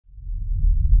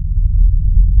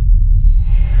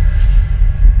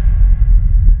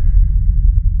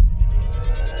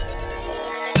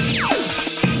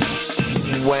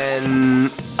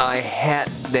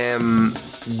them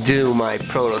do my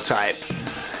prototype,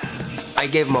 I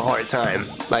gave them a hard time.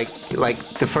 Like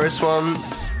the first one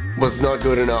was not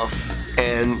good enough,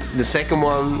 and the second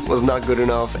one was not good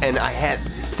enough, and I had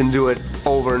them do it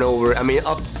over and over. I mean,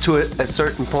 up to a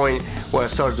certain point where I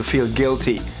started to feel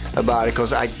guilty about it,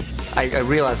 because I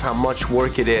realized how much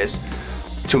work it is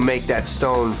to make that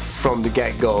stone from the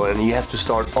get-go, and you have to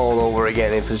start all over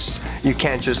again. You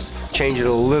can't just change it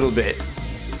a little bit.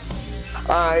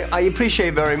 I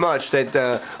appreciate very much that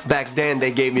back then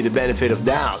they gave me the benefit of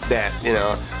doubt, that, you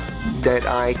know, that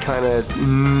I kind of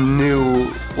knew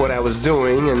what I was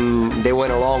doing, and they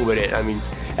went along with it. I mean,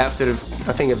 after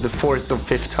I think of the fourth or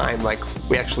fifth time, like,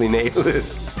 we actually nailed it.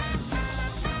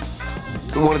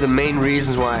 One of the main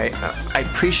reasons why I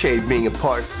appreciate being a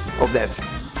part of that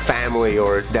family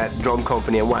or that drum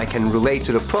company, and why I can relate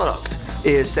to the product,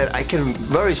 is that I can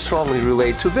very strongly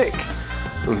relate to Vic.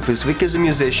 Because Vic is a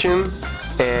musician,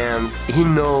 and he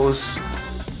knows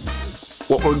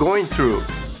what we're going through.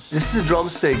 This is a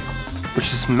drumstick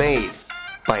which is made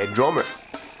by a drummer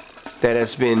that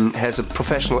has a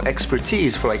professional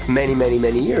expertise for like many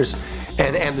years,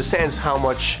 and understands how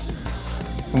much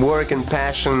work and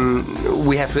passion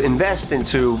we have to invest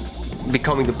into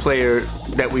becoming the player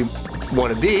that we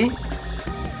want to be.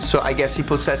 So I guess he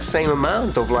puts that same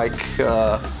amount of like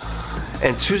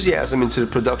enthusiasm into the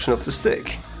production of the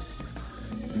stick.